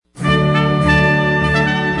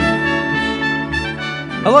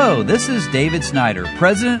Hello, this is David Snyder,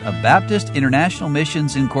 President of Baptist International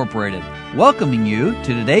Missions Incorporated, welcoming you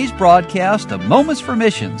to today's broadcast of Moments for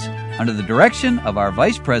Missions under the direction of our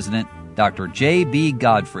Vice President, Dr. J.B.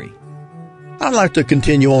 Godfrey. I'd like to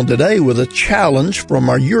continue on today with a challenge from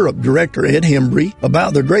our Europe Director, Ed Hembry,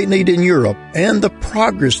 about the great need in Europe and the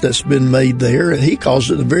progress that's been made there. He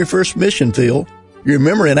calls it the very first mission field. You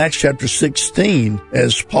remember in Acts chapter 16,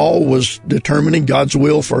 as Paul was determining God's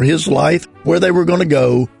will for his life, where they were going to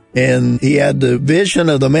go, and he had the vision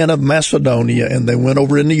of the men of Macedonia, and they went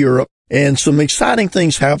over into Europe. And some exciting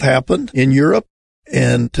things have happened in Europe.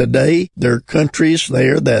 And today, there are countries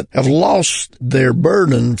there that have lost their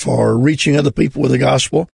burden for reaching other people with the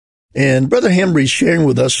gospel. And Brother Hembry is sharing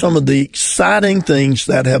with us some of the exciting things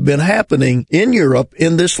that have been happening in Europe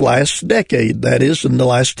in this last decade, that is, in the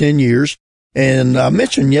last 10 years. And I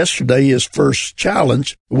mentioned yesterday his first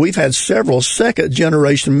challenge. We've had several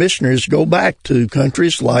second-generation missionaries go back to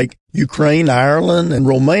countries like Ukraine, Ireland, and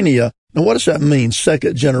Romania. Now, what does that mean,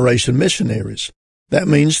 second-generation missionaries? That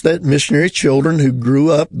means that missionary children who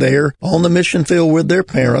grew up there on the mission field with their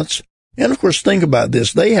parents. And, of course, think about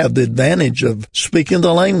this. They have the advantage of speaking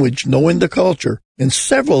the language, knowing the culture, and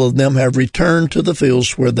several of them have returned to the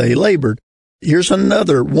fields where they labored. Here's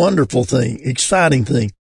another wonderful thing, exciting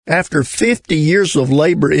thing. After 50 years of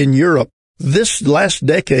labor in Europe, this last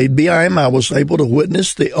decade, BIMI was able to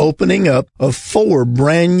witness the opening up of 4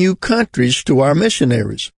 brand new countries to our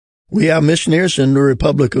missionaries. We have missionaries in the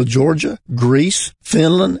Republic of Georgia, Greece,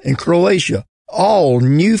 Finland, and Croatia, all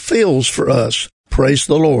new fields for us. Praise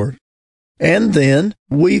the Lord. And then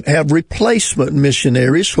we have replacement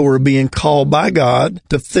missionaries who are being called by God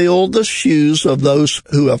to fill the shoes of those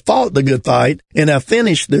who have fought the good fight and have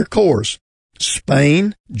finished their course.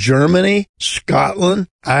 Spain, Germany, Scotland,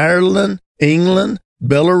 Ireland, England,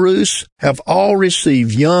 Belarus have all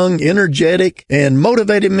received young, energetic, and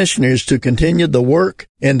motivated missionaries to continue the work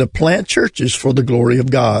and to plant churches for the glory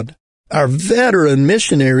of God. Our veteran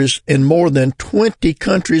missionaries in more than 20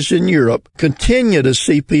 countries in Europe continue to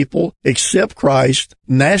see people accept Christ,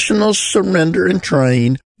 nationals surrender and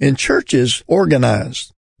train, and churches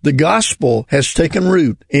organized. The gospel has taken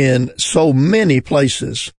root in so many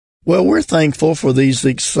places. Well, we're thankful for these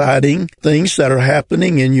exciting things that are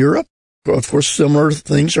happening in Europe. Of course, similar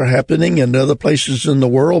things are happening in other places in the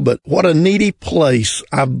world, but what a needy place.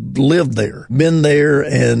 I've lived there, been there,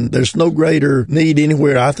 and there's no greater need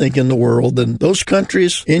anywhere, I think, in the world than those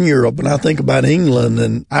countries in Europe. And I think about England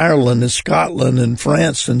and Ireland and Scotland and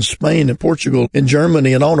France and Spain and Portugal and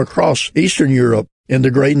Germany and on across Eastern Europe and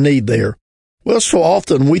the great need there. Well, so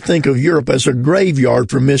often we think of Europe as a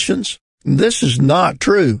graveyard for missions. This is not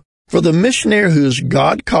true. For the missionary who is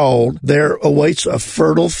God called, there awaits a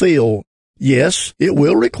fertile field. Yes, it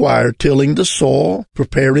will require tilling the soil,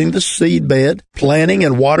 preparing the seed bed, planting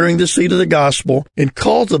and watering the seed of the gospel, and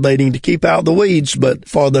cultivating to keep out the weeds. But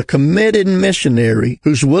for the committed missionary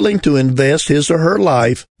who's willing to invest his or her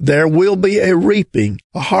life, there will be a reaping,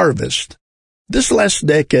 a harvest. This last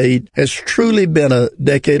decade has truly been a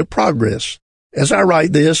decade of progress. As I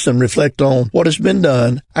write this and reflect on what has been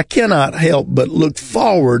done, I cannot help but look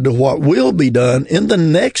forward to what will be done in the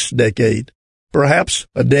next decade. Perhaps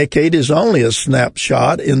a decade is only a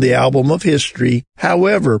snapshot in the album of history.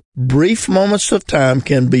 However, brief moments of time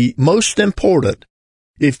can be most important.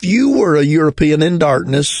 If you were a European in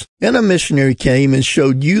darkness and a missionary came and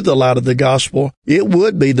showed you the light of the gospel, it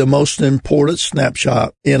would be the most important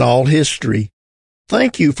snapshot in all history.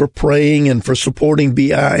 Thank you for praying and for supporting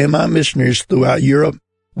BIMI missionaries throughout Europe.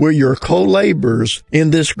 We're your co-laborers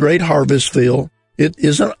in this great harvest field. It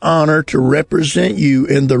is an honor to represent you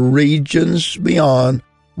in the regions beyond.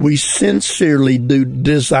 We sincerely do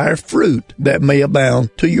desire fruit that may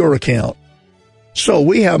abound to your account. So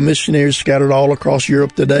we have missionaries scattered all across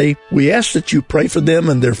Europe today. We ask that you pray for them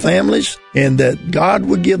and their families, and that God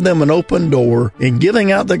would give them an open door in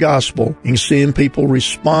giving out the gospel and seeing people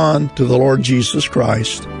respond to the Lord Jesus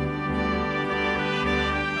Christ.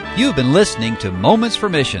 You've been listening to Moments for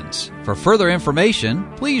Missions. For further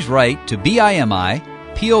information, please write to BIMI,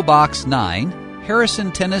 P.O. Box 9,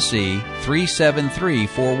 Harrison, Tennessee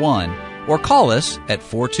 37341, or call us at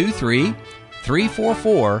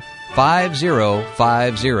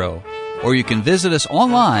 423-344-5050, or you can visit us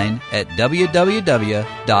online at www.bimi.org.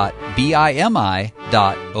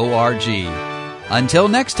 Until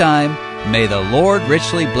next time, may the Lord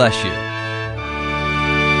richly bless you.